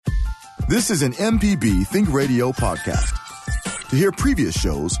This is an MPB Think Radio podcast. To hear previous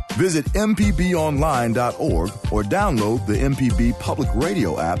shows, visit mpbonline.org or download the MPB Public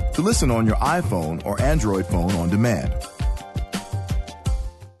Radio app to listen on your iPhone or Android phone on demand.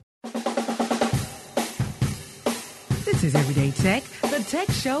 This is Everyday Tech, the tech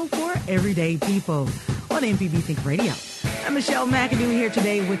show for everyday people on MPB Think Radio. I'm Michelle McAdoo here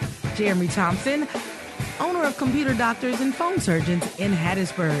today with Jeremy Thompson, owner of Computer Doctors and Phone Surgeons in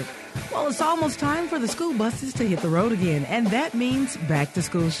Hattiesburg. Well, it's almost time for the school buses to hit the road again, and that means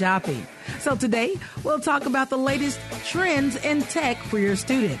back-to-school shopping. So today, we'll talk about the latest trends in tech for your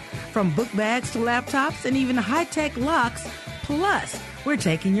student, from book bags to laptops and even high-tech locks. Plus, we're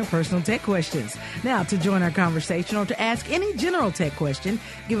taking your personal tech questions. Now, to join our conversation or to ask any general tech question,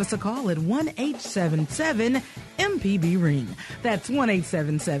 give us a call at 1-877-MPB-RING. That's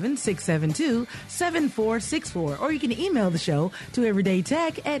 1-877-672-7464. Or you can email the show to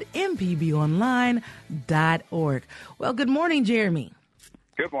everydaytech@mpbonline.org. Well, good morning, Jeremy.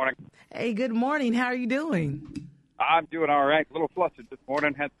 Good morning. Hey, good morning. How are you doing? I'm doing all right. A little flustered this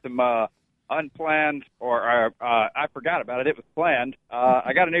morning. Had some unplanned, or I forgot about it. It was planned.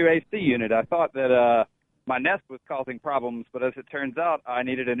 I got a new AC unit. I thought that my Nest was causing problems, but as it turns out, I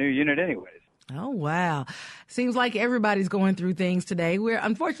needed a new unit anyways. Oh, wow. Seems like everybody's going through things today.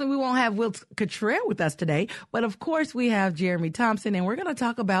 Unfortunately, we won't have Wilt Cottrell with us today, but of course we have Jeremy Thompson, and we're going to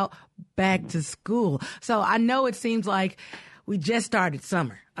talk about back to school. So I know it seems like we just started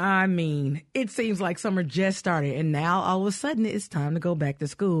summer. I mean, it seems like summer just started, and now all of a sudden it's time to go back to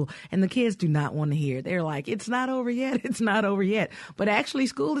school. And the kids do not want to hear it. They're like, it's not over yet. It's not over yet. But actually,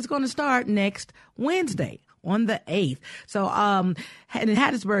 school is going to start next Wednesday on the 8th. So in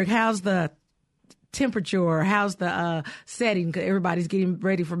Hattiesburg, how's the temperature? How's the setting? Everybody's getting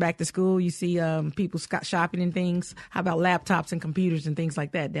ready for back to school. You see people shopping and things. How about laptops and computers and things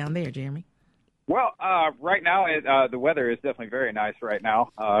like that down there, Jeremy? Well, right now, the weather is definitely very nice right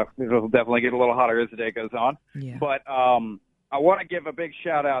now. It'll definitely get a little hotter as the day goes on. Yeah. But I want to give a big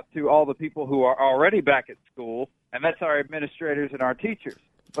shout-out to all the people who are already back at school, and that's our administrators and our teachers.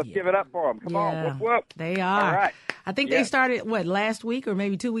 Let's give it up for them. Come on. Whoop, whoop. They are. All right. I think they started, last week or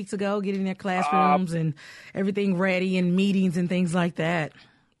maybe 2 weeks ago, getting their classrooms and everything ready and meetings and things like that.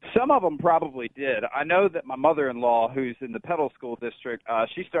 Some of them probably did. I know that my mother-in-law, who's in the Petal School District,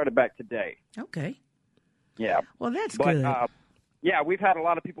 she started back today. Okay. Yeah. Well, that's good. Yeah, we've had a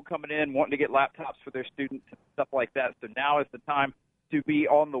lot of people coming in wanting to get laptops for their students and stuff like that. So now is the time to be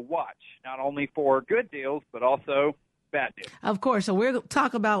on the watch, not only for good deals, but also bad deals. Of course. So we're going to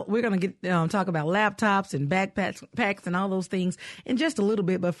talk about laptops and backpacks and all those things in just a little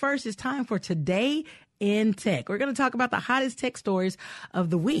bit. But first, it's time for Today in Tech. We're going to talk about the hottest tech stories of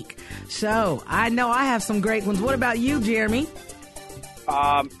the week. So I know I have some great ones. What about you, Jeremy?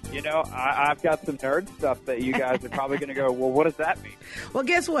 I've got some nerd stuff that you guys are probably going to go, well, what does that mean? Well,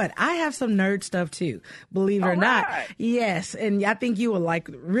 guess what? I have some nerd stuff too, believe it or not. Yes, and I think you will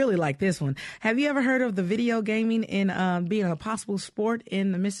really like this one. Have you ever heard of the video gaming and being a possible sport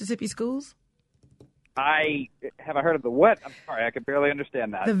in the Mississippi schools? I haven't heard of the what? I'm sorry, I could barely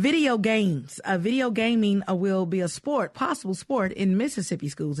understand that. The video games. Video gaming will be a possible sport in Mississippi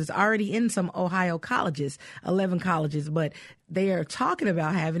schools. It's already in some Ohio colleges, 11 colleges, but they are talking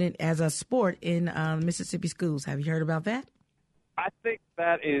about having it as a sport in Mississippi schools. Have you heard about that? I think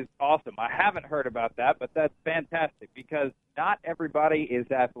that is awesome. I haven't heard about that, but that's fantastic because not everybody is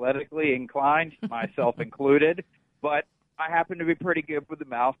athletically inclined, myself included, but I happen to be pretty good with the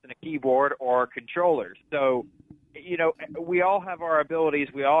mouse and a keyboard or controllers. So, we all have our abilities.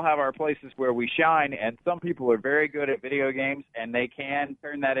 We all have our places where we shine, and some people are very good at video games, and they can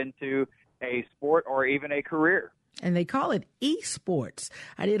turn that into a sport or even a career. And they call it esports.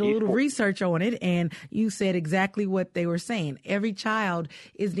 I did a little research on it, and you said exactly what they were saying. Every child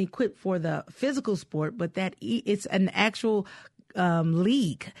isn't equipped for the physical sport, but it's an actual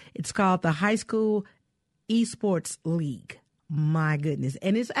league. It's called the High School Esports League. My goodness.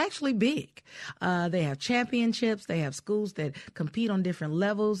 And it's actually big. They have championships. They have schools that compete on different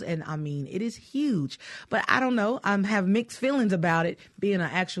levels. And I mean, it is huge. But I don't know. I have mixed feelings about it being an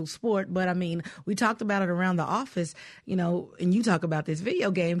actual sport. But I mean, we talked about it around the office, and you talk about this.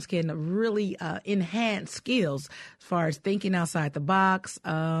 Video games can really enhance skills as far as thinking outside the box,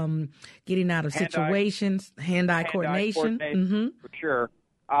 getting out of situations, hand-eye coordination. Mm-hmm. For sure.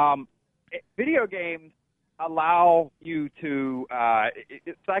 Video games allow you to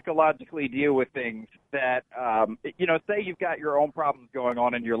psychologically deal with things that, say you've got your own problems going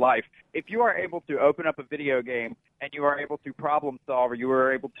on in your life. If you are able to open up a video game and you are able to problem solve, or you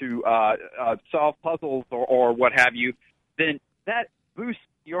are able to solve puzzles or what have you, then that boosts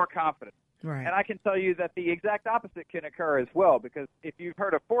your confidence. Right. And I can tell you that the exact opposite can occur as well, because if you've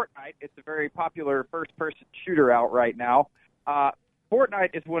heard of Fortnite, it's a very popular first-person shooter out right now.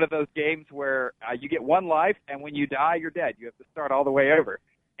 Fortnite is one of those games where you get one life, and when you die, you're dead. You have to start all the way over.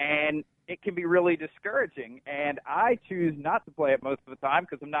 And it can be really discouraging, and I choose not to play it most of the time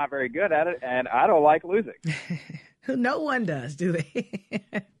because I'm not very good at it, and I don't like losing. No one does, do they?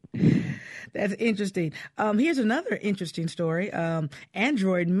 That's interesting. Here's another interesting story.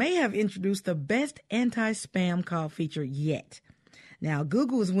 Android may have introduced the best anti-spam call feature yet. Now,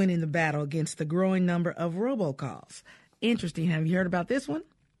 Google is winning the battle against the growing number of robocalls. Interesting. Have you heard about this one?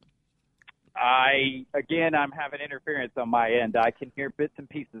 I'm having interference on my end. I can hear bits and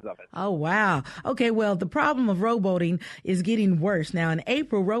pieces of it. Oh, wow. Okay, well, the problem of rowboating is getting worse. Now, in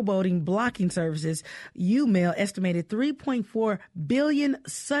April, rowboating blocking services, UMail estimated 3.4 billion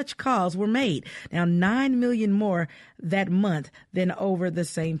such calls were made. Now, 9 million more that month than over the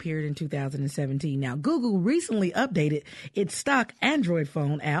same period in 2017. Now, Google recently updated its stock Android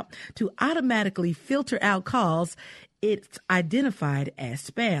phone app to automatically filter out calls it's identified as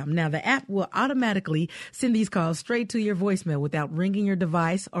spam. Now, the app will automatically send these calls straight to your voicemail without ringing your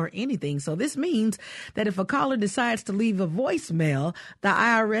device or anything. So this means that if a caller decides to leave a voicemail, the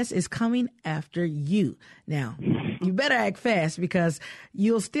IRS is coming after you. Now, you better act fast because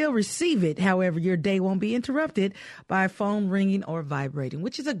you'll still receive it. However, your day won't be interrupted by a phone ringing or vibrating,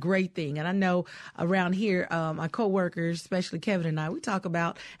 which is a great thing. And I know around here, my coworkers, especially Kevin and I, we talk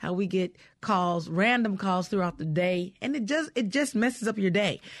about how we get calls, random calls throughout the day, and it just messes up your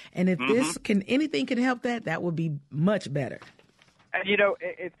day. And if anything can help that would be much better.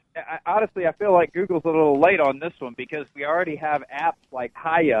 And honestly, I feel like Google's a little late on this one because we already have apps like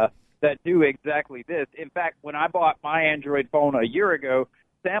Hiya that do exactly this. In fact, when I bought my Android phone a year ago,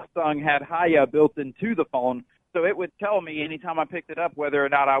 Samsung had Hiya built into the phone, so it would tell me anytime I picked it up whether or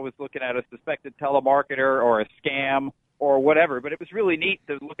not I was looking at a suspected telemarketer or a scam or whatever. But it was really neat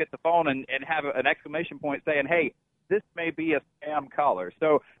to look at the phone and have an exclamation point saying, hey, this may be a spam caller.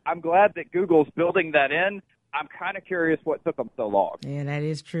 So I'm glad that Google's building that in. I'm kind of curious what took them so long. Yeah, that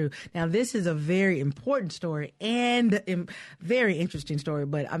is true. Now, this is a very important story and very interesting story.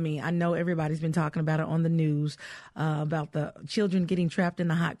 But, I mean, I know everybody's been talking about it on the news, about the children getting trapped in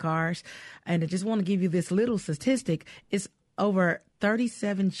the hot cars. And I just want to give you this little statistic. It's over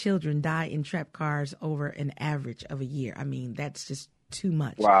 37 children die in trapped cars over an average of a year. I mean, that's just too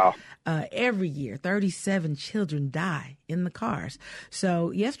much. Wow. Every year, 37 children die in the cars.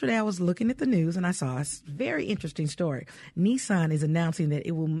 So yesterday I was looking at the news and I saw a very interesting story. Nissan is announcing that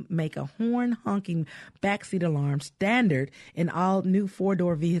it will make a horn honking backseat alarm standard in all new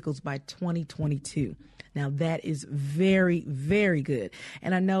four-door vehicles by 2022. Now, that is very, very good.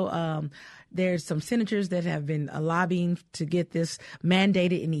 And I know there's some senators that have been lobbying to get this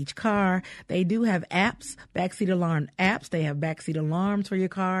mandated in each car. They do have apps, backseat alarm apps. They have backseat alarms for your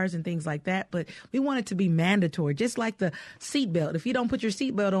cars and things like that. But we want it to be mandatory, just like the seatbelt. If you don't put your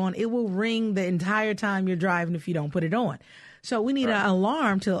seatbelt on, it will ring the entire time you're driving if you don't put it on. So we need an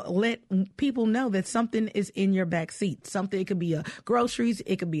alarm to let people know that something is in your back seat. Something, it could be groceries,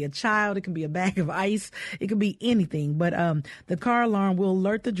 it could be a child, it could be a bag of ice, it could be anything. But the car alarm will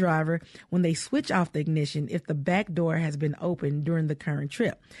alert the driver when they switch off the ignition if the back door has been opened during the current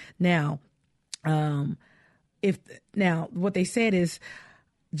trip. Now, what they said is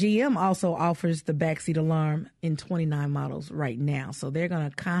GM also offers the backseat alarm in 29 models right now. So they're going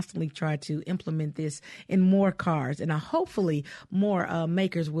to constantly try to implement this in more cars. And hopefully more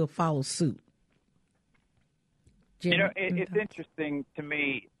makers will follow suit. Jim, it's interesting to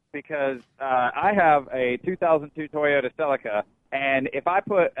me because I have a 2002 Toyota Celica. And if I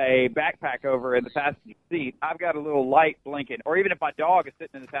put a backpack over in the passenger seat, I've got a little light blinking. Or even if my dog is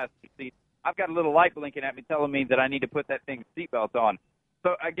sitting in the passenger seat, I've got a little light blinking at me telling me that I need to put that thing's seatbelt on.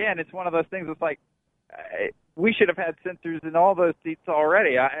 So, again, it's one of those things that's like we should have had sensors in all those seats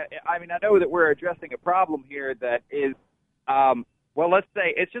already. I mean, I know that we're addressing a problem here that is, let's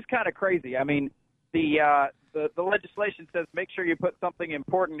say it's just kind of crazy. I mean, the legislation says make sure you put something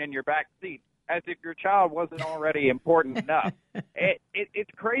important in your back seat, as if your child wasn't already important enough. It's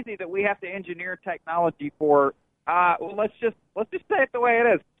crazy that we have to engineer technology for, let's just say it the way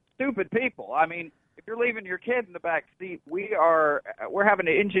it is, stupid people. I mean, if you're leaving your kid in the back seat, we're having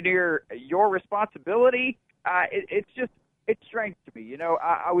to engineer your responsibility. It's strange to me. You know,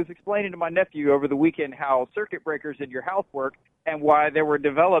 I was explaining to my nephew over the weekend how circuit breakers in your house work and why they were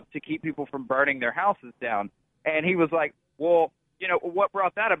developed to keep people from burning their houses down. And he was like, well, you know, what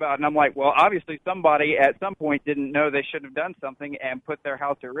brought that about? And I'm like, well, obviously somebody at some point didn't know they should have done something and put their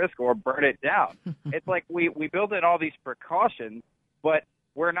house at risk or burn it down. It's like we build in all these precautions, but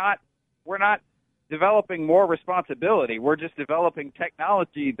we're not we're not developing more responsibility. We're just developing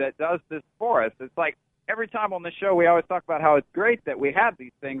technology that does this for us. It's like every time on the show we always talk about how it's great that we have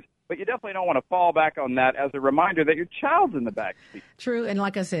these things, but you definitely don't want to fall back on that as a reminder that your child's in the back seat. True. And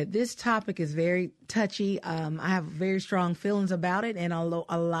like I said, this topic is very touchy. I have very strong feelings about it. And although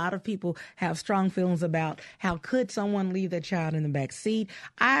a lot of people have strong feelings about how could someone leave their child in the back seat,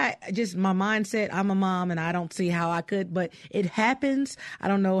 my mindset, I'm a mom and I don't see how I could, but it happens. I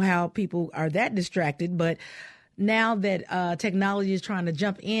don't know how people are that distracted, but now that technology is trying to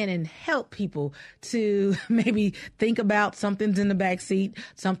jump in and help people to maybe think about something's in the back seat,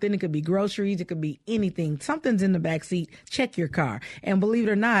 something, it could be groceries, it could be anything, something's in the back seat, check your car. And believe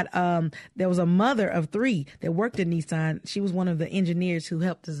it or not, there was a mother of 3 that worked at Nissan. She was one of the engineers who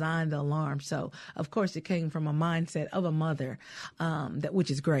helped design the alarm. So, of course, it came from a mindset of a mother, which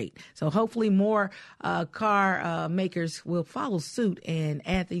is great. So hopefully more car makers will follow suit and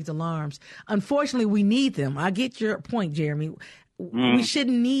add these alarms. Unfortunately, we need them. I get your point, Jeremy. We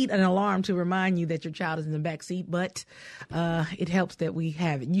shouldn't need an alarm to remind you that your child is in the back seat, but it helps that we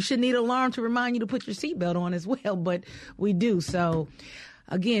have it. You shouldn't need an alarm to remind you to put your seatbelt on as well, but we do. So,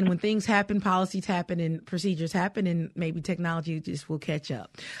 again, when things happen, policies happen, and procedures happen, and maybe technology just will catch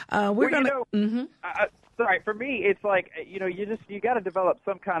up. Sorry, for me, it's like, you got to develop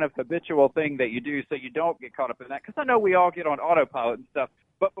some kind of habitual thing that you do so you don't get caught up in that. Because I know we all get on autopilot and stuff.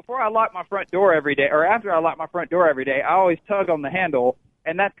 But before I lock my front door every day, or after I lock my front door every day, I always tug on the handle,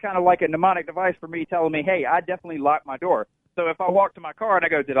 and that's kind of like a mnemonic device for me telling me, hey, I definitely locked my door. So if I walk to my car and I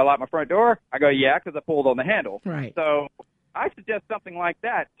go, did I lock my front door? I go, yeah, because I pulled on the handle. Right. So I suggest something like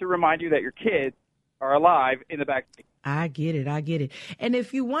that to remind you that your kids are alive in the back seat. I get it. And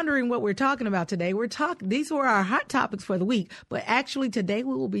if you're wondering what we're talking about today, these were our hot topics for the week, but actually today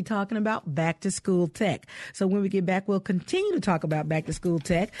we will be talking about back to school tech. So when we get back, we'll continue to talk about back to school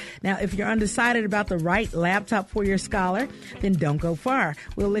tech. Now, if you're undecided about the right laptop for your scholar, then don't go far.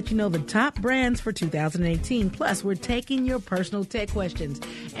 We'll let you know the top brands for 2018. Plus, we're taking your personal tech questions.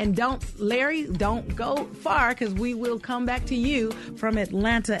 And don't go far because we will come back to you from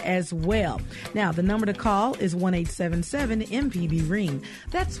Atlanta as well. Now, the number to call is 1-877-MPB-RING.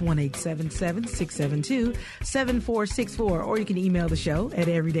 That's 1-877-672-7464. Or you can email the show at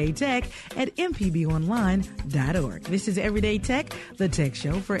everydaytech@mpbonline.org. This is Everyday Tech, the tech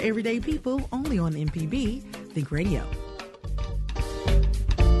show for everyday people, only on MPB Think Radio.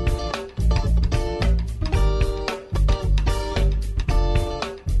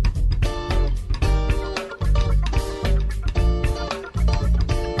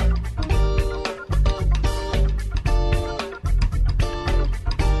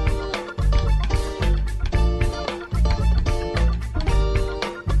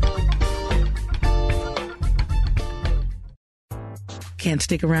 Can't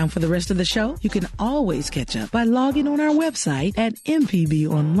stick around for the rest of the show? You can always catch up by logging on our website at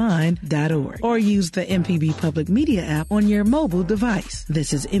mpbonline.org or use the MPB Public Media app on your mobile device.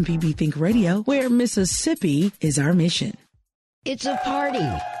 This is MPB Think Radio, where Mississippi is our mission. It's a party,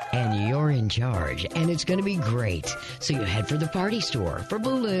 and you're in charge, and it's going to be great. So you head for the party store for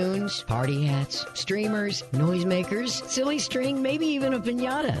balloons, party hats, streamers, noisemakers, silly string, maybe even a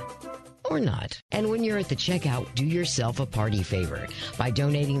piñata. Or not. And when you're at the checkout, do yourself a party favor by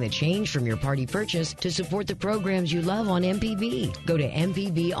donating the change from your party purchase to support the programs you love on MPB. Go to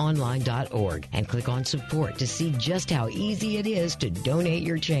mpbonline.org and click on support to see just how easy it is to donate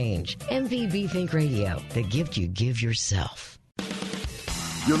your change. MPB Think Radio, the gift you give yourself.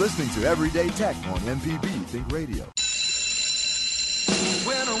 You're listening to Everyday Tech on MPB Think Radio.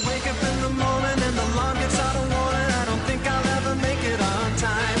 When I wake up in the morning and the alarm gets out of warning, I don't think I'll ever make it on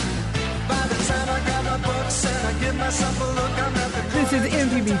time. By the time I grab my books and I give myself a look, I'm at the This is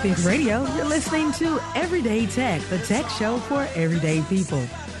MPB Think Radio. You're listening to Everyday Tech, the tech show for everyday people.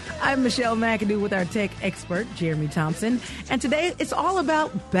 I'm Michelle McAdoo with our tech expert, Jeremy Thompson. And today it's all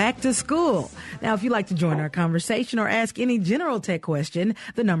about back to school. Now, if you'd like to join our conversation or ask any general tech question,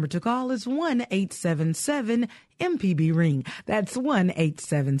 the number to call is 1-877-MPB-RING. That's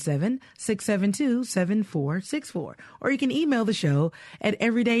 1-877-672-7464. Or you can email the show at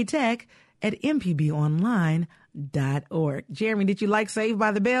everydaytech@mpbonline.org. Jeremy, did you like Saved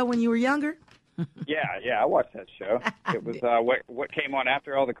by the Bell when you were younger? Yeah, I watched that show. It was what came on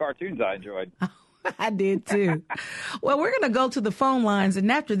after all the cartoons I enjoyed. I did too. Well, we're going to go to the phone lines,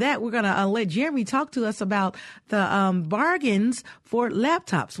 and after that, we're going to let Jeremy talk to us about the bargains for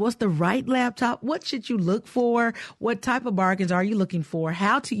laptops. What's the right laptop? What should you look for? What type of bargains are you looking for?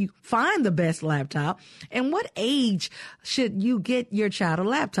 How do you find the best laptop? And what age should you get your child a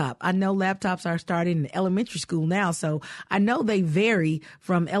laptop? I know laptops are starting in elementary school now, so I know they vary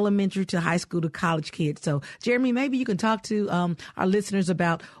from elementary to high school to college kids. So, Jeremy, maybe you can talk to our listeners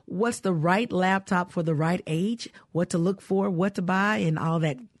about what's the right laptop for the right age, what to look for, what to buy, and all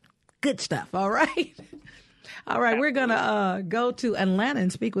that good stuff. All right. All right. We're going to go to Atlanta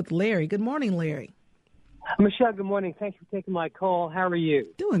and speak with Larry. Good morning, Larry. Michelle, good morning. Thanks for taking my call. How are you?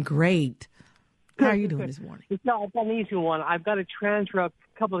 Doing great. How are you doing this morning? No, I've got an easy one. I've got to transfer a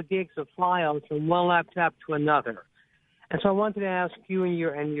couple of gigs of files from one laptop to another. And so I wanted to ask you and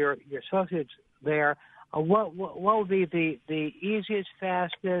your associates there, what would be the easiest,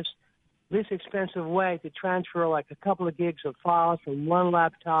 fastest, least expensive way to transfer like a couple of gigs of files from one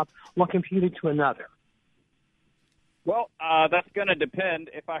laptop, one computer to another? Well, that's going to depend.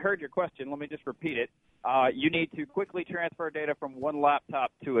 If I heard your question, let me just repeat it. You need to quickly transfer data from one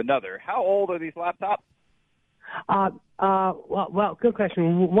laptop to another. How old are these laptops? Well, good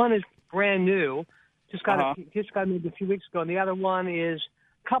question. One is brand new, just got maybe a few weeks ago, and the other one is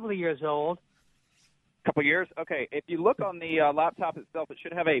a couple of years old. Couple years? Okay. If you look on the laptop itself, it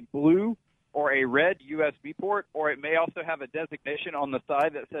should have a blue or a red USB port, or it may also have a designation on the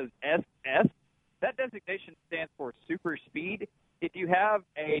side that says SS. That designation stands for super speed. If you have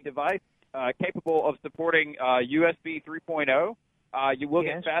a device capable of supporting USB 3.0, you will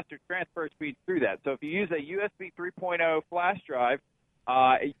get faster transfer speeds through that. So if you use a USB 3.0 flash drive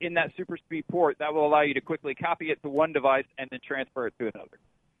in that super speed port, that will allow you to quickly copy it to one device and then transfer it to another.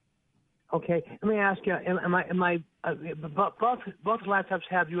 Okay, let me ask you: both laptops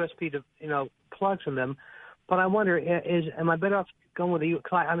have USB plugs in them, but I wonder, am I better off going with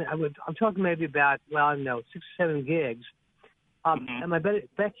I'm talking maybe about 6 or 7 gigs. Am I better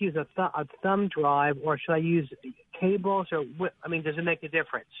to use a thumb drive, or should I use cables, or does it make a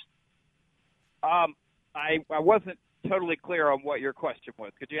difference? I wasn't totally clear on what your question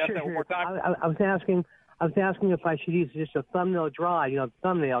was. Could you ask that one more time? I was asking if I should use just a thumbnail drive,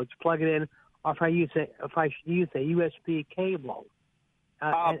 just plug it in, or if I should use a USB cable,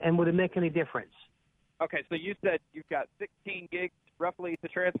 and would it make any difference? Okay, so you said you've got 16 gigs roughly to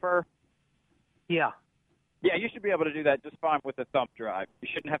transfer? Yeah. Yeah, you should be able to do that just fine with a thumb drive. You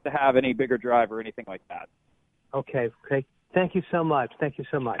shouldn't have to have any bigger drive or anything like that. Okay. Thank you so much.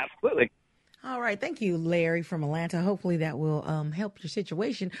 Absolutely. All right. Thank you, Larry from Atlanta. Hopefully that will help your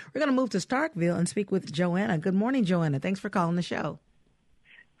situation. We're going to move to Starkville and speak with Joanna. Good morning, Joanna. Thanks for calling the show.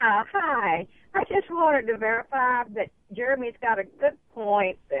 Hi. I just wanted to verify that Jeremy's got a good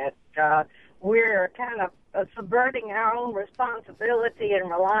point that we're kind of subverting our own responsibility and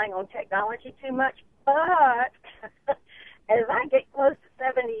relying on technology too much. But as I get close to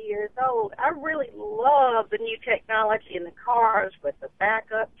 70 years old, I really love the new technology in the cars with the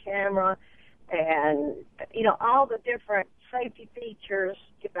backup camera and, all the different safety features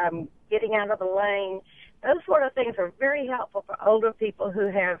if I'm getting out of the lane. Those sort of things are very helpful for older people who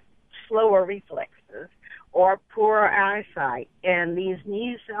have slower reflexes or poor eyesight. And these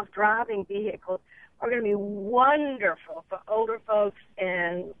new self-driving vehicles are going to be wonderful for older folks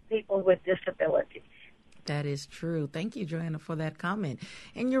and people with disabilities. That is true. Thank you, Joanna, for that comment.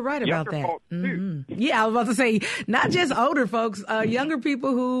 And you're right about that. Mm-hmm. Yeah, I was about to say, not just older folks, younger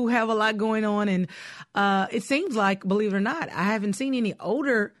people who have a lot going on. And it seems like, believe it or not, I haven't seen any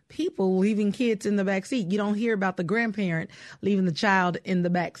older people leaving kids in the back seat. You don't hear about the grandparent leaving the child in the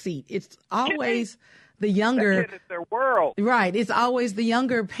back seat. It's always the younger. It's their world. Right. It's always the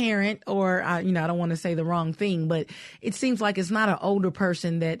younger parent or, I don't want to say the wrong thing, but it seems like it's not an older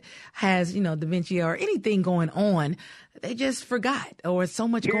person that has, dementia or anything going on. They just forgot or so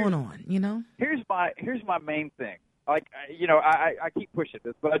much going on, Here's my main thing. Like, I keep pushing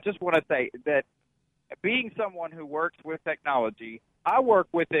this, but I just want to say that being someone who works with technology, I work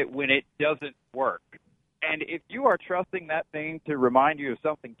with it when it doesn't work. And if you are trusting that thing to remind you of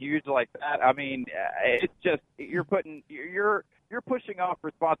something huge like that, it's just you're pushing off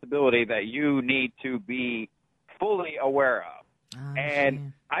responsibility that you need to be fully aware of.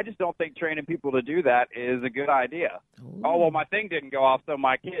 And I just don't think training people to do that is a good idea. Ooh. Oh, well, my thing didn't go off, so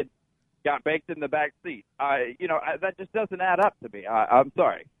my kid got baked in the back seat. That just doesn't add up to me. I'm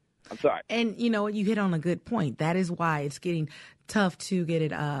sorry. And you hit on a good point. That is why it's getting tough to get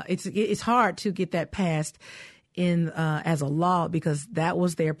it. It's hard to get that passed in as a law because that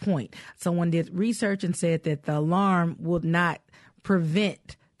was their point. Someone did research and said that the alarm would not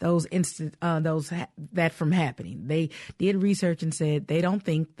prevent that from happening. They did research and said they don't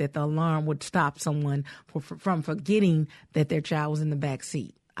think that the alarm would stop someone from forgetting that their child was in the back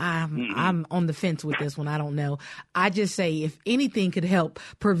seat. I'm on the fence with this one. I don't know. I just say if anything could help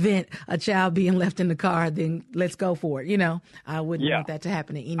prevent a child being left in the car, then let's go for it. You know, I wouldn't want that to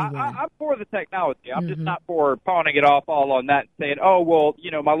happen to anyone. I'm for the technology. I'm just not for pawning it off all on that and saying, oh, well,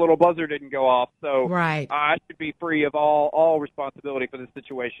 you know, my little buzzer didn't go off, so I should be free of all responsibility for this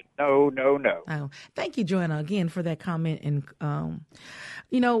situation. No. Oh, thank you, Joanna, again for that comment. And,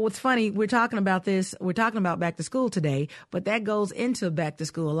 you know, what's funny, we're talking about back to school today, but that goes into back to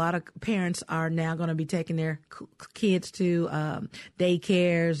school. A lot of parents are now going to be taking their kids to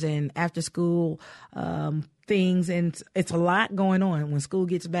daycares and after school things, and it's a lot going on when school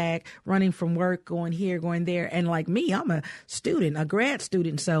gets back, running from work, going here, going there. And like me, I'm a grad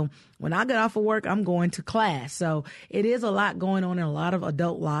student. So when I get off of work, I'm going to class. So it is a lot going on in a lot of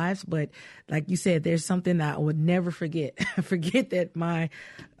adult lives. But like you said, there's something that I would never forget. Forget that my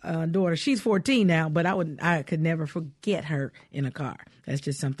daughter, she's 14 now, but I could never forget her in a car. That's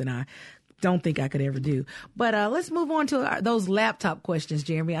just something I don't think I could ever do. But let's move on to those laptop questions,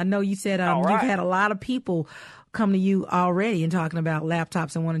 Jeremy. I know you said you've had a lot of people come to you already and talking about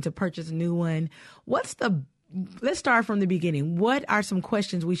laptops and wanting to purchase a new one. Let's start from the beginning. What are some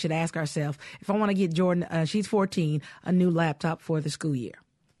questions we should ask ourselves if I want to get Jordan, she's 14, a new laptop for the school year?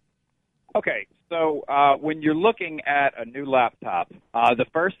 Okay, so when you're looking at a new laptop, the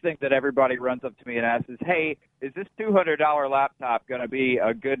first thing that everybody runs up to me and asks is, hey, is this $200 laptop going to be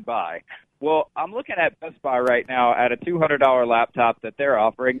a good buy? Well, I'm looking at Best Buy right now at a $200 laptop that they're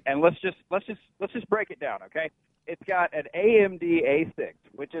offering, and let's just break it down, okay? It's got an AMD A6,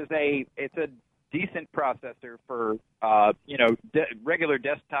 which is a decent processor for regular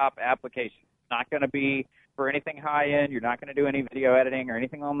desktop applications. It's not going to be for anything high end. You're not going to do any video editing or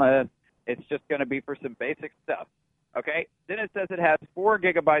anything on the. It's just going to be for some basic stuff, okay? Then it says it has 4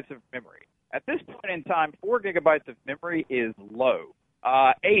 gigabytes of memory. At this point in time, 4 gigabytes of memory is low.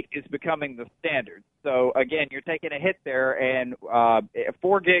 8 is becoming the standard. So, again, you're taking a hit there, and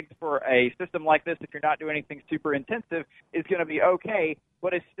 4 gigs for a system like this, if you're not doing anything super intensive, is going to be okay,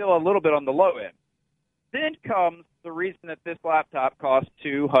 but it's still a little bit on the low end. Then comes the reason that this laptop costs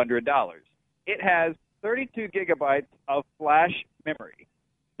 $200. It has 32 gigabytes of flash memory.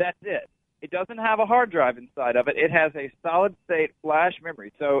 That's it. It doesn't have a hard drive inside of it. It has a solid-state flash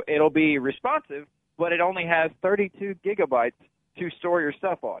memory. So it'll be responsive, but it only has 32 gigabytes to store your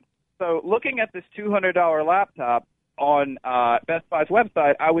stuff on. So looking at this $200 laptop on Best Buy's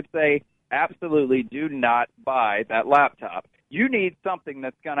website, I would say absolutely do not buy that laptop. You need something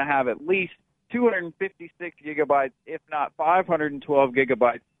that's going to have at least 256 gigabytes, if not 512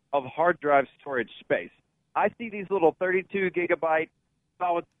 gigabytes of hard drive storage space. I see these little 32 gigabyte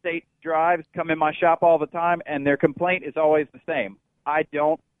solid-state drives come in my shop all the time, and their complaint is always the same. I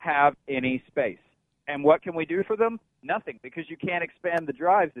don't have any space. And what can we do for them? Nothing, because you can't expand the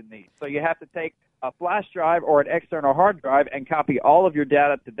drives in these. So you have to take a flash drive or an external hard drive and copy all of your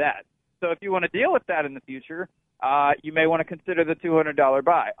data to that. So if you want to deal with that in the future, you may want to consider the $200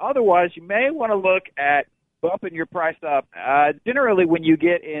 buy. Otherwise, you may want to look at bumping your price up. Generally, when you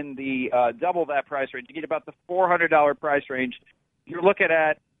get in the double that price range, you get about the $400 price range, you're looking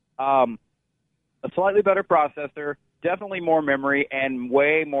at a slightly better processor, definitely more memory, and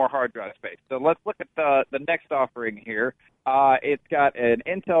way more hard drive space. So let's look at the next offering here. It's got an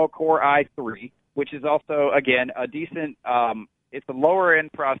Intel Core i3, which is also, again, a decent it's a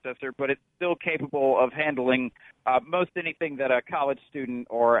lower-end processor, but it's still capable of handling most anything that a college student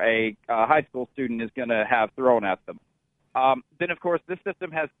or a high school student is going to have thrown at them. Then, of course, this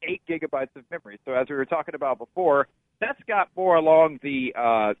system has 8 gigabytes of memory. So as we were talking about before, that's got more along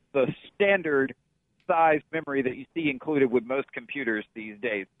the standard size memory that you see included with most computers these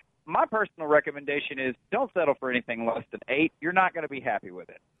days. My personal recommendation is don't settle for anything less than 8. You're not going to be happy with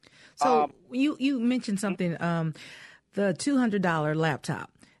it. So you mentioned something, the $200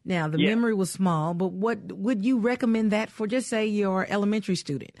 laptop. Now, the memory was small, but what would you recommend that for, just say your elementary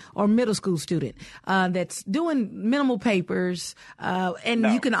student or middle school student that's doing minimal papers,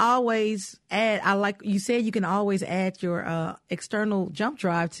 and you can always add, like you said, you can always add your external jump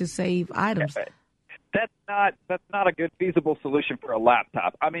drive to save items. That's not a good feasible solution for a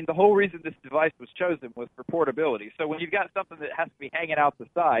laptop. I mean, the whole reason this device was chosen was for portability. So when you've got something that has to be hanging out the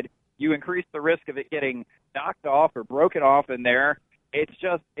side, you increase the risk of it getting knocked off or broken off in there.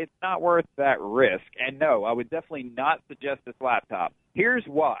 It's not worth that risk. And no, I would definitely not suggest this laptop. Here's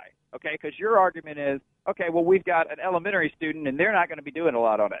why, okay? Because your argument is, okay, well, we've got an elementary student and they're not going to be doing a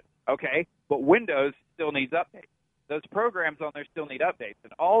lot on it, okay? But Windows still needs updates. those programs on there still need updates.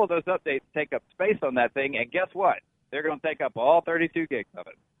 And all of those updates take up space on that thing. And guess what? They're going to take up all 32 gigs of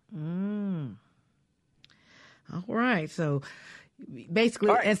it. All right. So basically,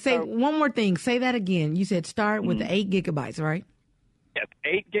 All right, and say so- one more thing. Say that again. You said start with the 8 gigabytes, right? Yes,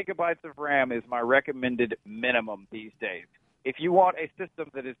 8 gigabytes of RAM is my recommended minimum these days. If you want a system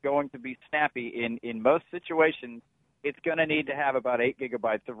that is going to be snappy in most situations, it's going to need to have about 8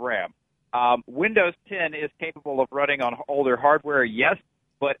 gigabytes of RAM. Windows 10 is capable of running on older hardware, yes,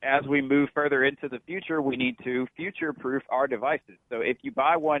 but as we move further into the future, we need to future-proof our devices. So if you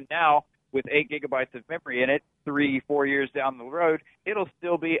buy one now with 8 gigabytes of memory in it, 3-4 years down the road, it'll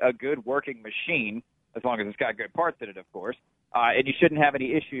still be a good working machine, as long as it's got good parts in it, of course. And you shouldn't have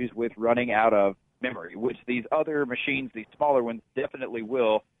any issues with running out of memory, which these other machines, these smaller ones, definitely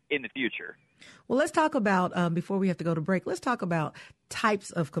will in the future. Well, let's talk about, before we have to go to break, let's talk about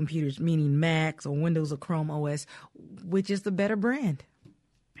types of computers, meaning Macs or Windows or Chrome OS. Which is the better brand?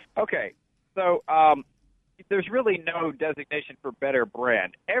 Okay, so there's really no designation for better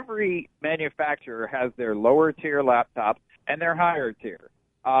brand. Every manufacturer has their lower tier laptops and their higher tier.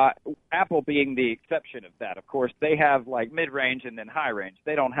 Apple being the exception of that. Of course, they have like mid-range and then high range.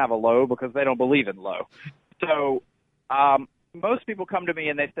 They don't have a low because they don't believe in low. So most people come to me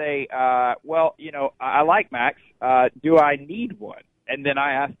and they say, well, you know, I like Macs. Do I need one? And then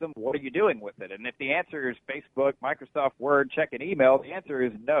I ask them, what are you doing with it? And if the answer is Facebook, Microsoft Word, check an email, the answer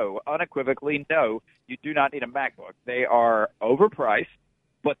is no, unequivocally no. You do not need a MacBook. They are overpriced,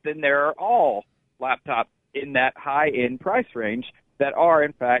 but then there are all laptops in that high-end price range that are,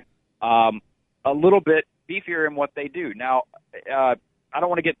 in fact, a little bit beefier in what they do. Now, I don't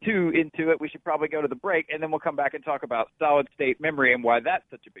want to get too into it. We should probably go to the break, and then we'll come back and talk about solid-state memory and why that's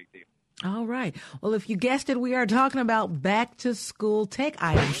such a big deal. All right. Well, if you guessed it, we are talking about back-to-school tech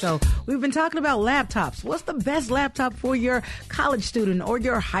items. So we've been talking about laptops. What's the best laptop for your college student or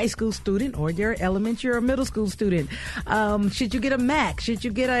your high school student or your elementary or middle school student? Should you get a Mac? Should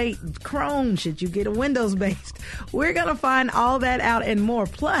you get a Chrome? Should you get a Windows-based? We're going to find all that out and more.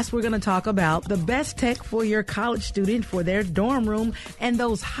 Plus, we're going to talk about the best tech for your college student for their dorm room and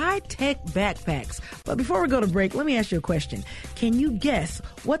those high-tech backpacks. But before we go to break, let me ask you a question. Can you guess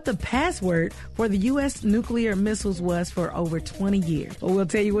what the password for the U.S. nuclear missiles was for over 20 years? Well, we'll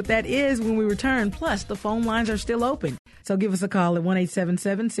tell you what that is when we return. Plus, the phone lines are still open. So give us a call at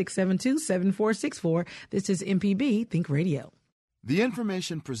 1-877-672-7464. This is MPB Think Radio. The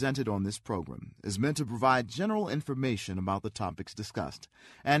information presented on this program is meant to provide general information about the topics discussed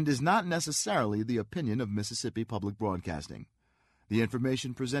and is not necessarily the opinion of Mississippi Public Broadcasting. The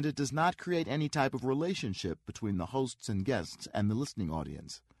information presented does not create any type of relationship between the hosts and guests and the listening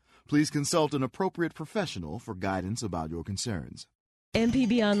audience. Please consult an appropriate professional for guidance about your concerns.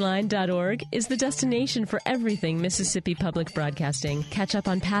 MPBOnline.org is the destination for everything Mississippi Public Broadcasting. Catch up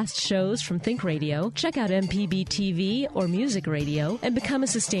on past shows from Think Radio, check out MPB TV or Music Radio, and become a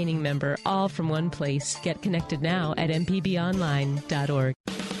sustaining member, all from one place. Get connected now at MPBOnline.org.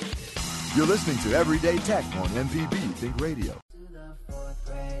 You're listening to Everyday Tech on MPB Think Radio.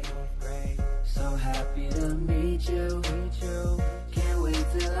 So happy to meet you. Can't wait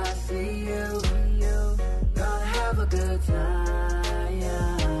till I see you. Gonna have a good time.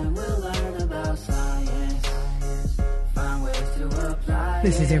 We'll learn about science. Find ways to apply.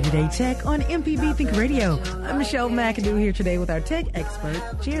 This is Everyday Tech on MPB Think Radio. I'm Michelle McAdoo here today with our tech expert,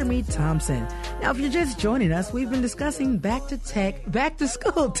 Jeremy Thompson. Now, if you're just joining us, we've been discussing back to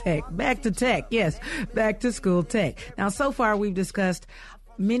school tech. Yes, back to school tech. Now, so far we've discussed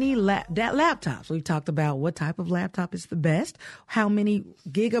many laptops. We've talked about what type of laptop is the best, how many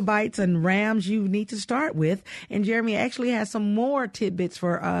gigabytes and RAMs you need to start with. And Jeremy actually has some more tidbits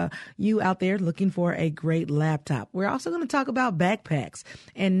for you out there looking for a great laptop. We're also going to talk about backpacks.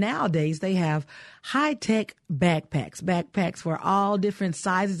 And nowadays they have high-tech backpacks for all different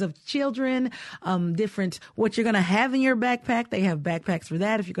sizes of children, different what you're going to have in your backpack. They have backpacks for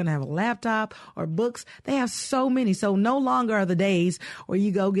that. If you're going to have a laptop or books, they have so many. So no longer are the days where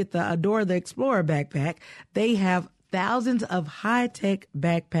you go get the Dora the Explorer backpack. They have thousands of high-tech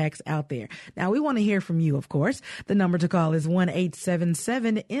backpacks out there. Now, we want to hear from you, of course. The number to call is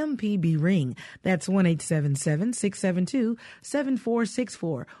 1-877-MPB-RING. That's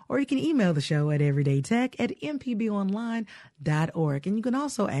 1-877-672-7464. Or you can email the show at everydaytech@mpbonline.org. And you can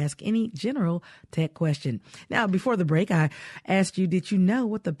also ask any general tech question. Now, before the break, I asked you, did you know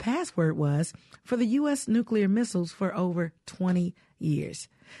what the password was for the U.S. nuclear missiles for over 20 years?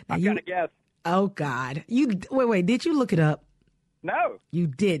 Now, I'm going to guess. Oh, God. Wait, did you look it up? No. You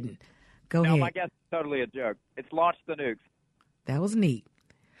didn't. Go ahead. No, my guess is totally a joke. It's launch the nukes. That was neat.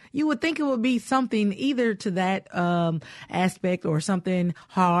 You would think it would be something either to that aspect or something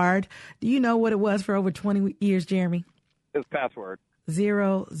hard. Do you know what it was for over 20 years, Jeremy? His password.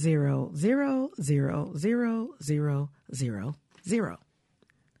 0000000.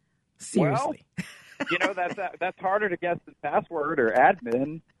 Seriously. Well, that's harder to guess than password or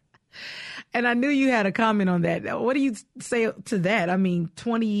admin. And I knew you had a comment on that. What do you say to that? I mean,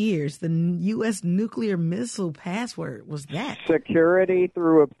 20 years, the U.S. nuclear missile password was that. Security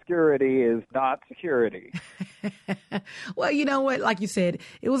through obscurity is not security. Well, you know what? Like you said,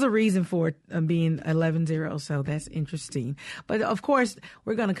 it was a reason for it being 11-0, so that's interesting. But, of course,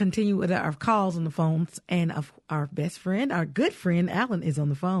 we're going to continue with our calls on the phones. And our best friend, our good friend, Alan, is on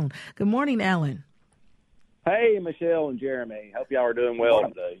the phone. Good morning, Alan. Hey, Michelle and Jeremy. Hope y'all are doing well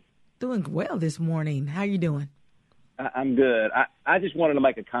today. Doing well this morning. How you doing? I'm good. I just wanted to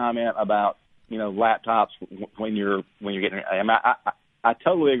make a comment about, laptops when you're getting. I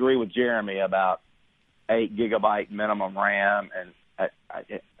totally agree with Jeremy about 8 gigabyte minimum RAM, and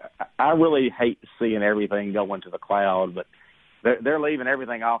I really hate seeing everything go into the cloud, but they're leaving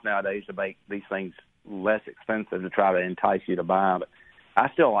everything off nowadays to make these things less expensive to try to entice you to buy them. But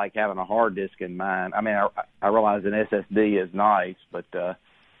I still like having a hard disk in mine. I mean, I realize an SSD is nice, but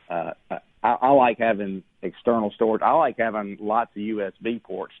I like having external storage. I like having lots of USB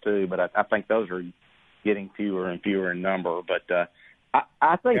ports too, but I think those are getting fewer and fewer in number. But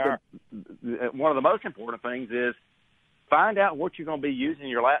I think that one of the most important things is find out what you're going to be using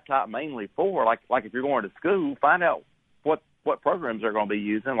your laptop mainly for. Like if you're going to school, find out what programs they're going to be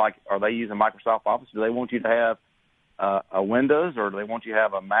using. Like, are they using Microsoft Office? Do they want you to have a Windows, or do they want you to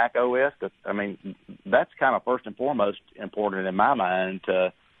have a Mac OS? I mean, that's kind of first and foremost important in my mind,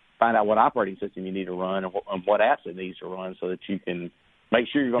 to find out what operating system you need to run and what apps it needs to run, so that you can make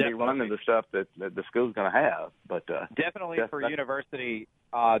sure you're going to be running the stuff that the school's going to have. But definitely for university,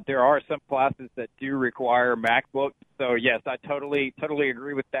 there are some classes that do require MacBooks. So yes, I totally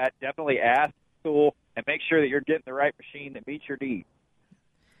agree with that. Definitely ask school and make sure that you're getting the right machine that meets your needs.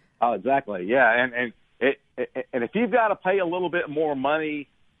 Oh, exactly. Yeah, and if you've got to pay a little bit more money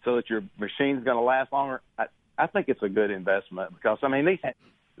so that your machine's going to last longer, I think it's a good investment, because I mean these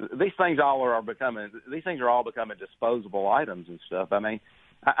things are all becoming disposable items and stuff. I mean,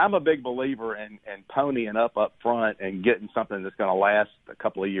 I'm a big believer in ponying up front and getting something that's going to last a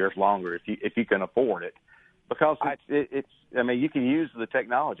couple of years longer if you can afford it, because it's I mean, you can use the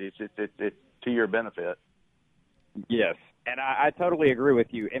technology. It's to your benefit. Yes. And I totally agree with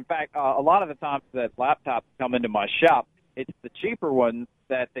you. In fact, a lot of the times that laptops come into my shop, it's the cheaper ones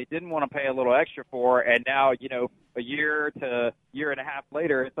that they didn't want to pay a little extra for, and now, a year to year and a half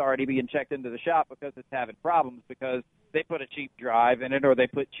later, it's already being checked into the shop because it's having problems, because they put a cheap drive in it, or they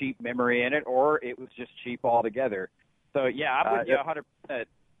put cheap memory in it, or it was just cheap altogether. So, yeah, I'm with you 100%.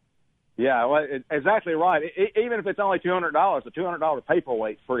 Yeah, well, exactly right. Even if it's only $200, the $200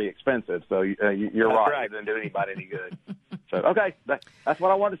 paperweight's pretty expented. So you're right. It doesn't do anybody any good. So, okay, that's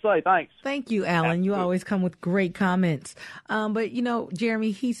what I wanted to say. Thanks. Thank you, Alan. Absolutely. You always come with great comments. But,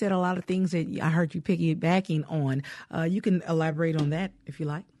 Jeremy, he said a lot of things that I heard you piggybacking on. You can elaborate on that if you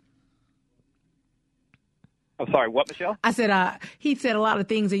like. I'm sorry, what, Michelle? I said he said a lot of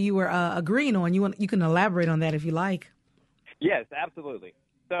things that you were agreeing on. You can elaborate on that if you like. Yes, absolutely.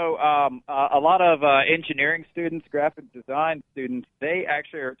 So a lot of engineering students, graphic design students, they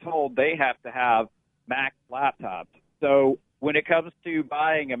actually are told they have to have Mac laptops. So when it comes to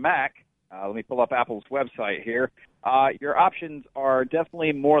buying a Mac, let me pull up Apple's website here, your options are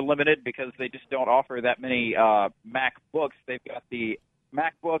definitely more limited, because they just don't offer that many MacBooks. They've got the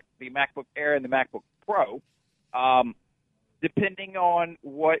MacBook, the MacBook Air, and the MacBook Pro. Depending on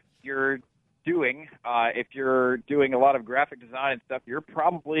what you're doing, if you're doing a lot of graphic design and stuff, you're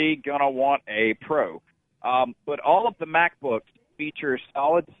probably going to want a Pro. But all of the MacBooks feature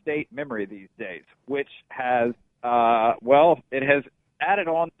solid-state memory these days, which has, it has added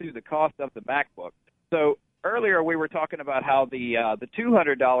on to the cost of the MacBook. So earlier we were talking about how the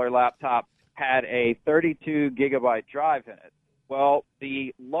 $200 laptop had a 32-gigabyte drive in it. Well,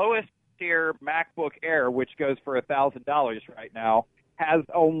 the lowest tier MacBook Air, which goes for $1,000 right now, has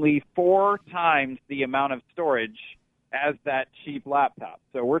only 4 times the amount of storage as that cheap laptop.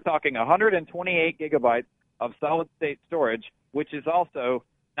 So we're talking 128 gigabytes of solid-state storage, which is also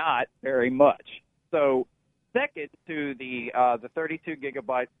not very much. So second to the 32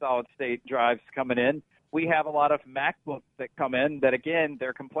 gigabyte solid-state drives coming in, we have a lot of MacBooks that come in that, again,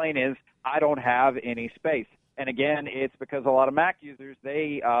 their complaint is, I don't have any space. And again, it's because a lot of Mac users,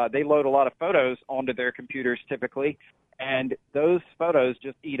 they load a lot of photos onto their computers typically, and those photos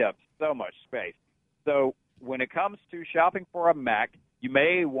just eat up so much space. So when it comes to shopping for a Mac, you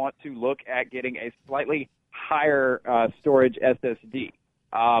may want to look at getting a slightly higher storage SSD.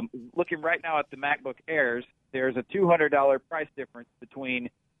 Looking right now at the MacBook Airs, there's a $200 price difference between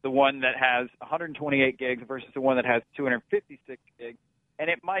the one that has 128 gigs versus the one that has 256 gigs, and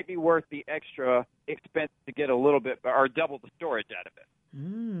it might be worth the extra expense to get a little bit or double the storage out of it.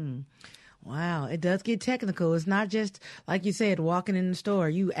 Wow, it does get technical. It's not just, like you said, walking in the store.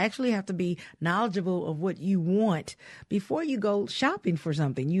 You actually have to be knowledgeable of what you want before you go shopping for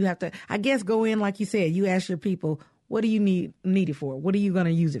something. You have to, I guess, go in, like you said, you ask your people, what do you need it for? What are you going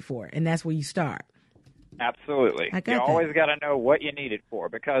to use it for? And that's where you start. Absolutely. You always got to know what you need it for,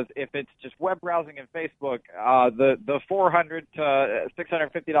 because if it's just web browsing and Facebook, the $400 to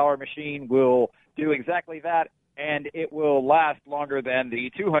 $650 machine will do exactly that, and it will last longer than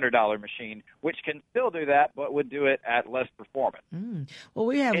the $200 machine, which can still do that, but would do it at less performance. Well,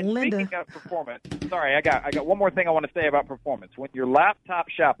 we have Linda. Speaking of performance, sorry, I got one more thing I want to say about performance. When you're laptop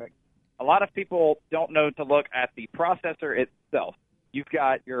shopping, a lot of people don't know to look at the processor itself. You've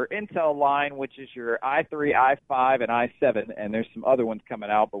got your Intel line, which is your i3, i5, and i7, and there's some other ones coming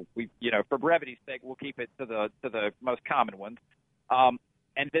out, but for brevity's sake, we'll keep it to the most common ones.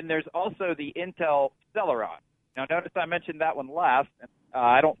 And then there's also the Intel Celeron. Now, notice I mentioned that one last.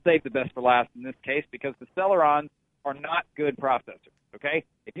 I don't save the best for last in this case because the Celerons are not good processors, okay?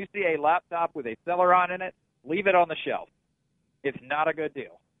 If you see a laptop with a Celeron in it, leave it on the shelf. It's not a good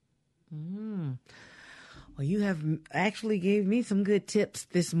deal. Well, you have actually gave me some good tips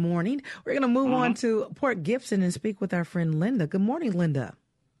this morning. We're going to move on to Port Gibson and speak with our friend Linda. Good morning, Linda.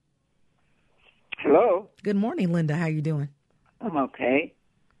 Hello. Good morning, Linda. How you doing? I'm okay.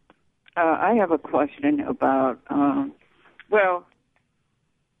 I have a question about,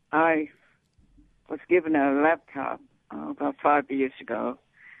 I was given a laptop about 5 years ago,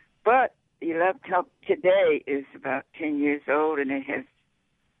 but the laptop today is about 10 years old, and it has,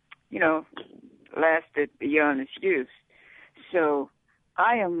 lasted beyond its use. So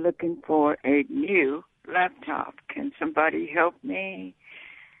I am looking for a new laptop. Can somebody help me?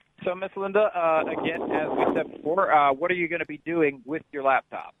 So, Miss Linda, again, as we said before, what are you going to be doing with your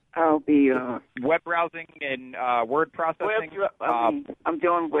laptop? I'll be web browsing and word processing. I'm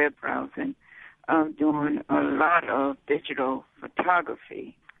doing web browsing. I'm doing a lot of digital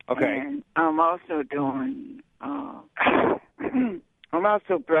photography. Okay. And I'm also doing. I'm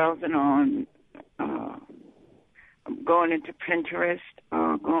also browsing on. I'm going into Pinterest.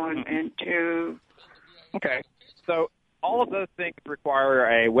 Going into. Okay. So all of those things require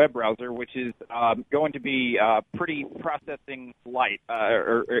a web browser, which is going to be pretty processing light,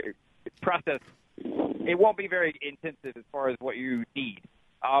 or process. It won't be very intensive as far as what you need.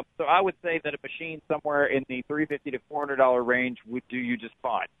 So I would say that a machine somewhere in the $350 to $400 range would do you just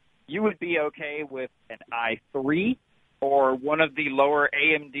fine. You would be okay with an i3 or one of the lower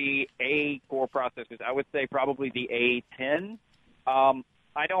AMD A-core processors. I would say probably the A10.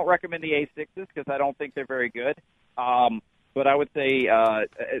 I don't recommend the A6s because I don't think they're very good. But I would say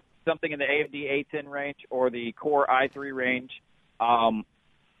something in the AMD A10 range or the Core i3 range.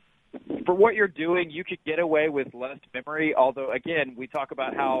 For what you're doing, you could get away with less memory, although, again, we talk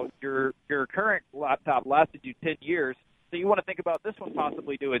about how your current laptop lasted you 10 years, so you want to think about this one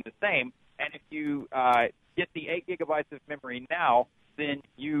possibly doing the same. And if you get the 8 gigabytes of memory now, then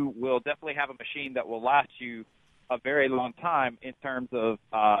you will definitely have a machine that will last you a very long time in terms of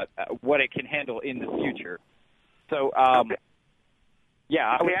what it can handle in the future. So,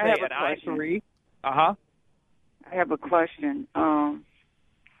 yeah, I would say an i3. I have a question.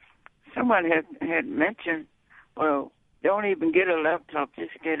 Someone had mentioned, well, don't even get a laptop,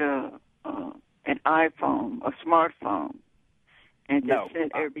 just get an iPhone, a smartphone, and just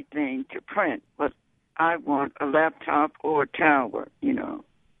send everything to print. But I want a laptop or a tower,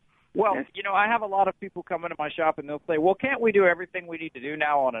 Well, I have a lot of people come into my shop and they'll say, well, can't we do everything we need to do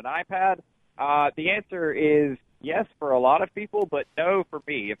now on an iPad? The answer is yes for a lot of people, but no for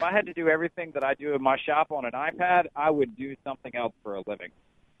me. If I had to do everything that I do in my shop on an iPad, I would do something else for a living.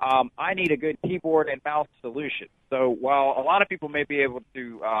 I need a good keyboard and mouse solution. So while a lot of people may be able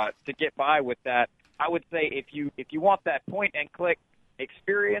to get by with that, I would say if you want that point and click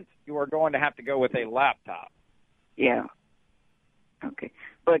experience, you are going to have to go with a laptop. Yeah. Okay.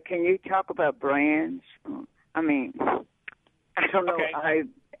 But can you talk about brands? I mean, I don't know. Okay.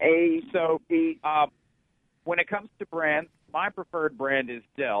 When it comes to brands, my preferred brand is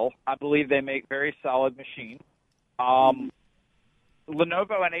Dell. I believe they make very solid machines.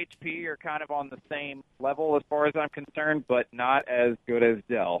 Lenovo and HP are kind of on the same level as far as I'm concerned, but not as good as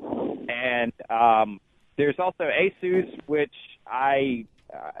Dell. And there's also Asus, which Asus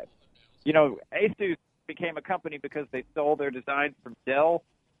became a company because they stole their designs from Dell,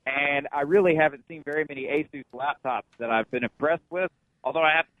 and I really haven't seen very many Asus laptops that I've been impressed with. Although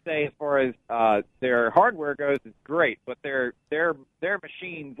I have to say, as far as their hardware goes, it's great, but their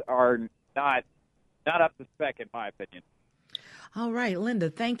machines are not up to spec, in my opinion. All right, Linda,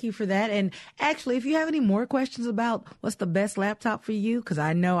 thank you for that. And actually, if you have any more questions about what's the best laptop for you, because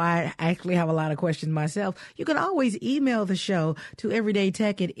I know I actually have a lot of questions myself, you can always email the show to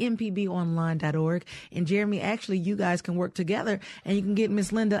everydaytech@mpbonline.org. And Jeremy, actually, you guys can work together and you can get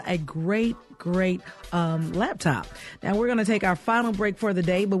Miss Linda a great laptop. Now, we're going to take our final break for the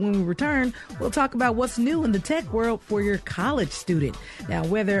day, but when we return, we'll talk about what's new in the tech world for your college student. Now,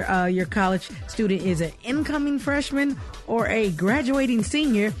 whether your college student is an incoming freshman or a graduating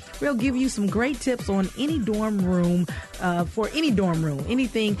senior, we'll give you some great tips on any dorm room,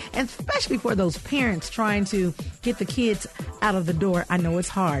 anything, and especially for those parents trying to get the kids out of the door. I know it's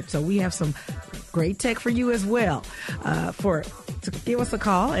hard, so we have some great tech for you as well. To give us a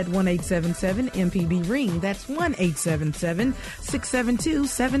call at 1-877-MPB-RING. That's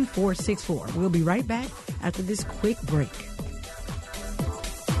 1-877-672-7464. We'll be right back after this quick break.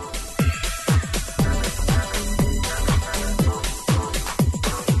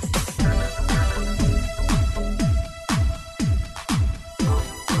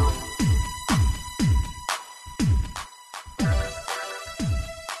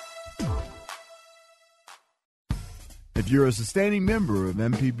 If you're a sustaining member of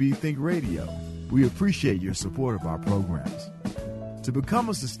MPB Think Radio, we appreciate your support of our programs. To become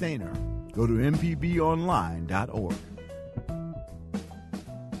a sustainer, go to mpbonline.org.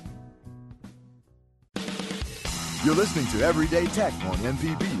 You're listening to Everyday Tech on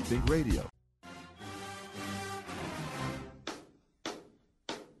MPB Think Radio.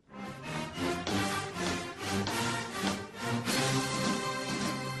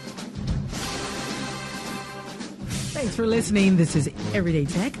 Thanks for listening. This is Everyday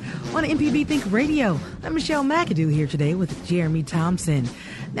Tech on MPB Think Radio. I'm Michelle McAdoo here today with Jeremy Thompson.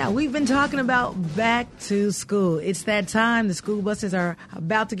 Now, we've been talking about back to school. It's that time. The school buses are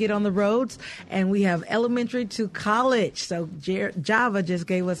about to get on the roads, and we have elementary to college. So Java just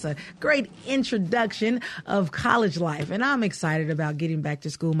gave us a great introduction of college life, and I'm excited about getting back to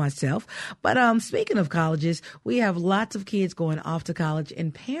school myself. But speaking of colleges, we have lots of kids going off to college,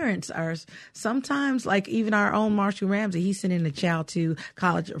 and parents are sometimes, like even our own Marshall Ramsey, he's sending a child to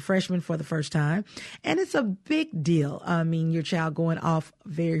college, a freshman for the first time, and it's a big deal. I mean, your child going off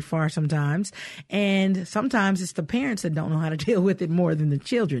very far sometimes, and sometimes it's the parents that don't know how to deal with it more than the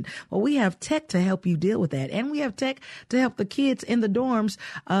children. Well, we have tech to help you deal with that, and we have tech to help the kids in the dorms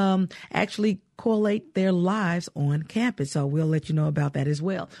actually correlate their lives on campus. So we'll let you know about that as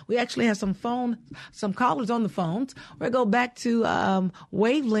well. We actually have some callers on the phones. We'll go back to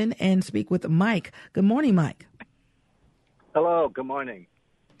Waveland and speak with Mike. Good morning, Mike. Hello, good morning.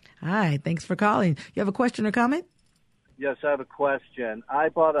 Hi, thanks for calling. You have a question or comment? Yes, I have a question. I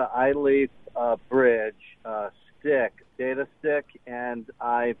bought an iLeaf Bridge data stick, and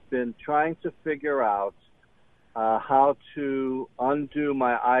I've been trying to figure out how to undo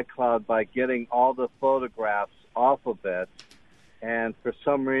my iCloud by getting all the photographs off of it, and for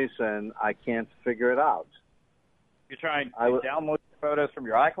some reason, I can't figure it out. You're trying to download photos from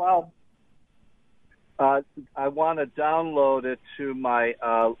your iCloud? I want to download it to my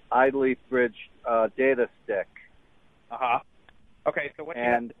iLeaf Bridge data stick. Uh-huh. Okay, so what you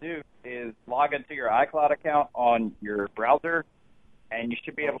have to do is log into your iCloud account on your browser, and you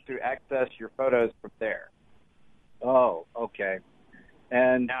should be able to access your photos from there. Oh, okay.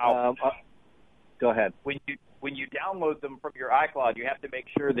 And now, go ahead. When you download them from your iCloud, you have to make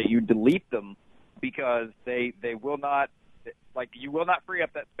sure that you delete them, because they will not, like, you will not free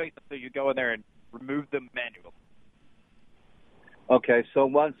up that space until you go in there and remove them manually. Okay, so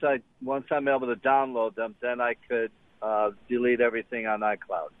once I'm able to download them, then I could delete everything on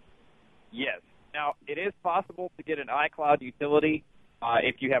iCloud. Yes. Now, it is possible to get an iCloud utility.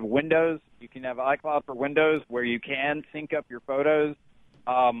 If you have Windows, you can have iCloud for Windows where you can sync up your photos.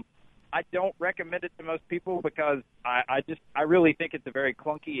 I don't recommend it to most people because I really think it's a very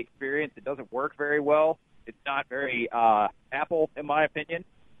clunky experience. It doesn't work very well. It's not very Apple, in my opinion.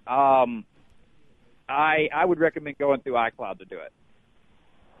 I would recommend going through iCloud to do it.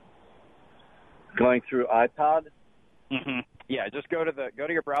 Going through iPod? Mm-hmm. Yeah, just go to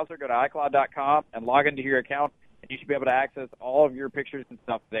your browser, go to iCloud.com, and log into your account, and you should be able to access all of your pictures and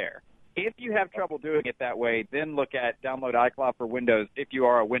stuff there. If you have trouble doing it that way, then look at download iCloud for Windows if you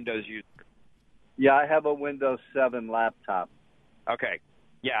are a Windows user. Yeah, I have a Windows 7 laptop. Okay.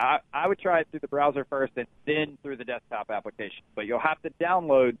 Yeah, I would try it through the browser first and then through the desktop application. But you'll have to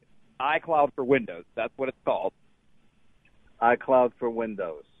download iCloud for Windows. That's what it's called. iCloud for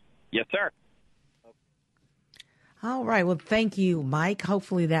Windows. Yes, sir. All right. Well, thank you, Mike.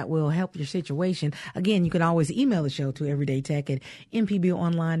 Hopefully that will help your situation. Again, you can always email the show to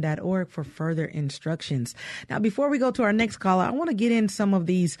everydaytech@mpbonline.org for further instructions. Now, before we go to our next caller, I want to get in some of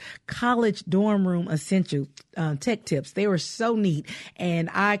these college dorm room essential tech tips. They were so neat, and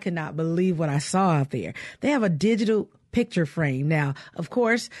I could not believe what I saw out there. They have a digital picture frame. Now, of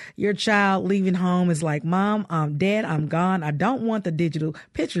course, your child leaving home is like, Mom, Dad, I'm gone. I don't want the digital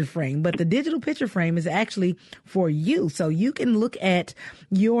picture frame, but the digital picture frame is actually for you. So you can look at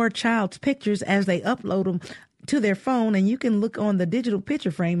your child's pictures as they upload them to their phone, and you can look on the digital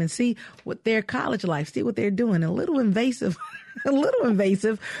picture frame and see what their college life, see what they're doing. A little invasive,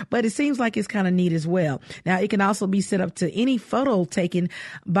 but it seems like it's kind of neat as well. Now, it can also be set up to any photo taken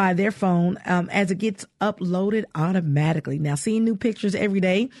by their phone as it gets uploaded automatically. Now, seeing new pictures every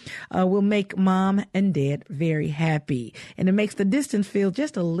day will make Mom and Dad very happy, and it makes the distance feel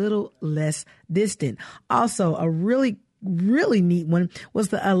just a little less distant. Also, a really neat one was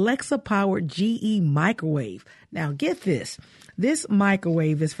the Alexa-powered GE microwave. Now, get this. This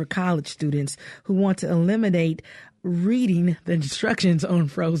microwave is for college students who want to eliminate reading the instructions on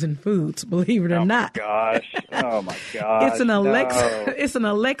frozen foods, believe it or not. Oh my gosh. It's an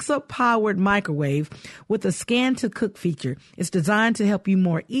Alexa powered microwave with a scan to cook feature. It's designed to help you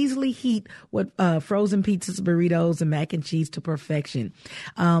more easily heat what frozen pizzas, burritos, and mac and cheese to perfection.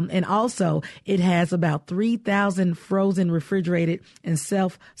 And also it has about 3,000 frozen, refrigerated, and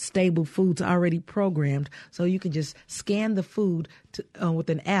self-stable foods already programmed. So you can just scan the food with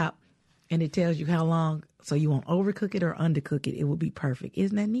an app, and it tells you how long, so you won't overcook it or undercook it. It will be perfect.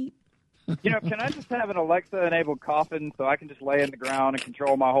 Isn't that neat? Can I just have an Alexa-enabled coffin so I can just lay in the ground and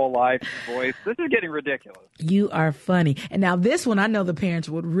control my whole life and voice? This is getting ridiculous. You are funny. And now this one, I know the parents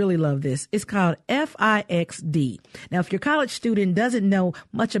would really love this. It's called FIXD. Now, if your college student doesn't know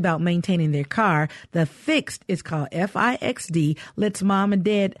much about maintaining their car, the fixed is called FIXD, lets Mom and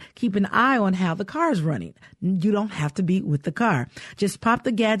Dad keep an eye on how the car is running. You don't have to be with the car. Just pop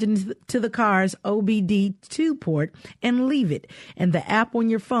the gadget to the car's OBD2 port and leave it. And the app on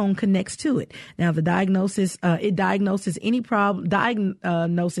your phone connects to it. Now, it diagnoses any problem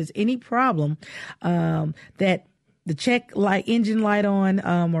that the check light, engine light on,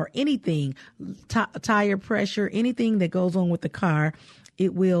 or anything, tire pressure, anything that goes on with the car.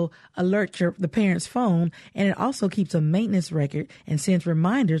 It will alert the parent's phone, and it also keeps a maintenance record and sends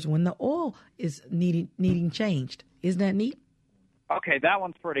reminders when the oil is needing changed. Isn't that neat? Okay, that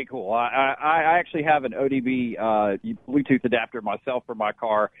one's pretty cool. I actually have an ODB Bluetooth adapter myself for my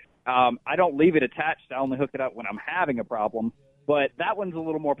car. I don't leave it attached. I only hook it up when I'm having a problem. But that one's a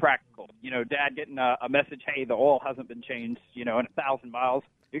little more practical. Dad getting a message, hey, the oil hasn't been changed, in 1,000 miles.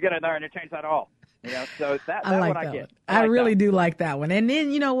 You get in there and it changed that oil. So that I like one that I get. I really do like that one. And then,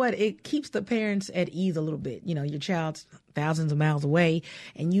 you know what? It keeps the parents at ease a little bit. Your child's thousands of miles away,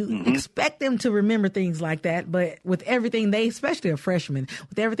 and you expect them to remember things like that. But with everything especially a freshman,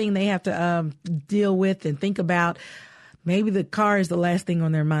 with everything they have to deal with and think about, maybe the car is the last thing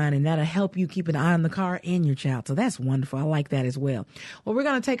on their mind, and that'll help you keep an eye on the car and your child. So that's wonderful. I like that as well. Well, we're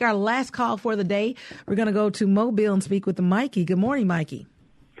going to take our last call for the day. We're going to go to Mobile and speak with Mikey. Good morning, Mikey.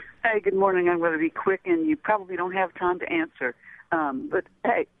 Hey, good morning. I'm going to be quick, and you probably don't have time to answer. But,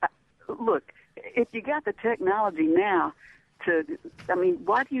 hey, look, if you got the technology now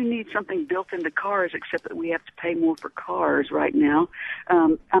why do you need something built into cars except that we have to pay more for cars right now?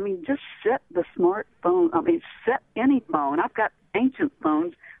 Just set the smartphone. Set any phone. I've got ancient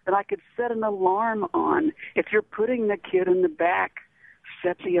phones that I could set an alarm on. If you're putting the kid in the back,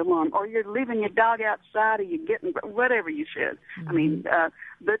 set the alarm. Or you're leaving your dog outside, or you're getting whatever you said.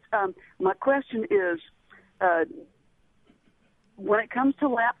 My question is, when it comes to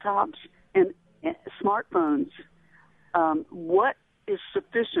laptops and smartphones, what is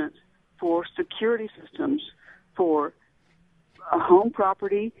sufficient for security systems for a home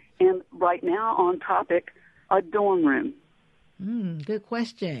property and right now on topic, a dorm room? Good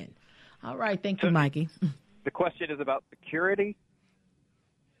question. All right. Thank you, Mikey. The question is about security?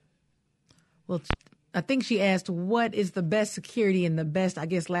 Well, I think she asked what is the best security and the best,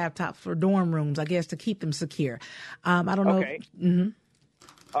 laptops for dorm rooms, to keep them secure. I don't know. Okay.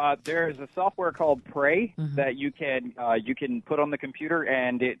 There's a software called Prey that you can put on the computer,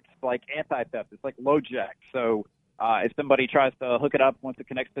 and it's like anti-theft. It's like LoJack. So if somebody tries to hook it up once it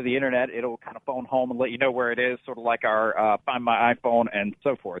connects to the internet, it'll kind of phone home and let you know where it is, sort of like our Find My iPhone and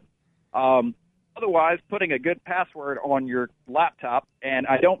so forth. Otherwise, putting a good password on your laptop, and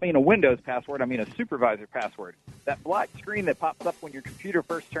I don't mean a Windows password, I mean a supervisor password. That black screen that pops up when your computer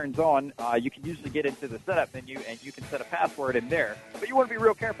first turns on, you can usually get into the setup menu, and you can set a password in there. But you want to be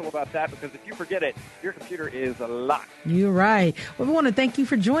real careful about that, because if you forget it, your computer is locked. You're right. Well, we want to thank you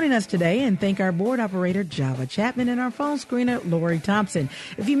for joining us today and thank our board operator, Java Chapman, and our phone screener, Lori Thompson.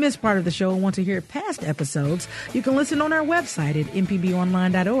 If you missed part of the show and want to hear past episodes, you can listen on our website at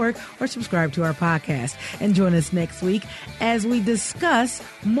mpbonline.org or subscribe to our podcast. And join us next week as we discuss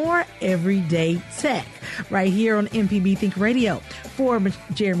more everyday tech right here on MPB Think Radio. For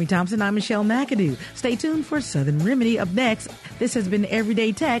Jeremy Thompson, I'm Michelle McAdoo. Stay tuned for Southern Remedy up next. This has been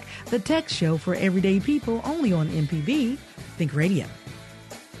Everyday Tech, the tech show for everyday people, only on MPB Think Radio.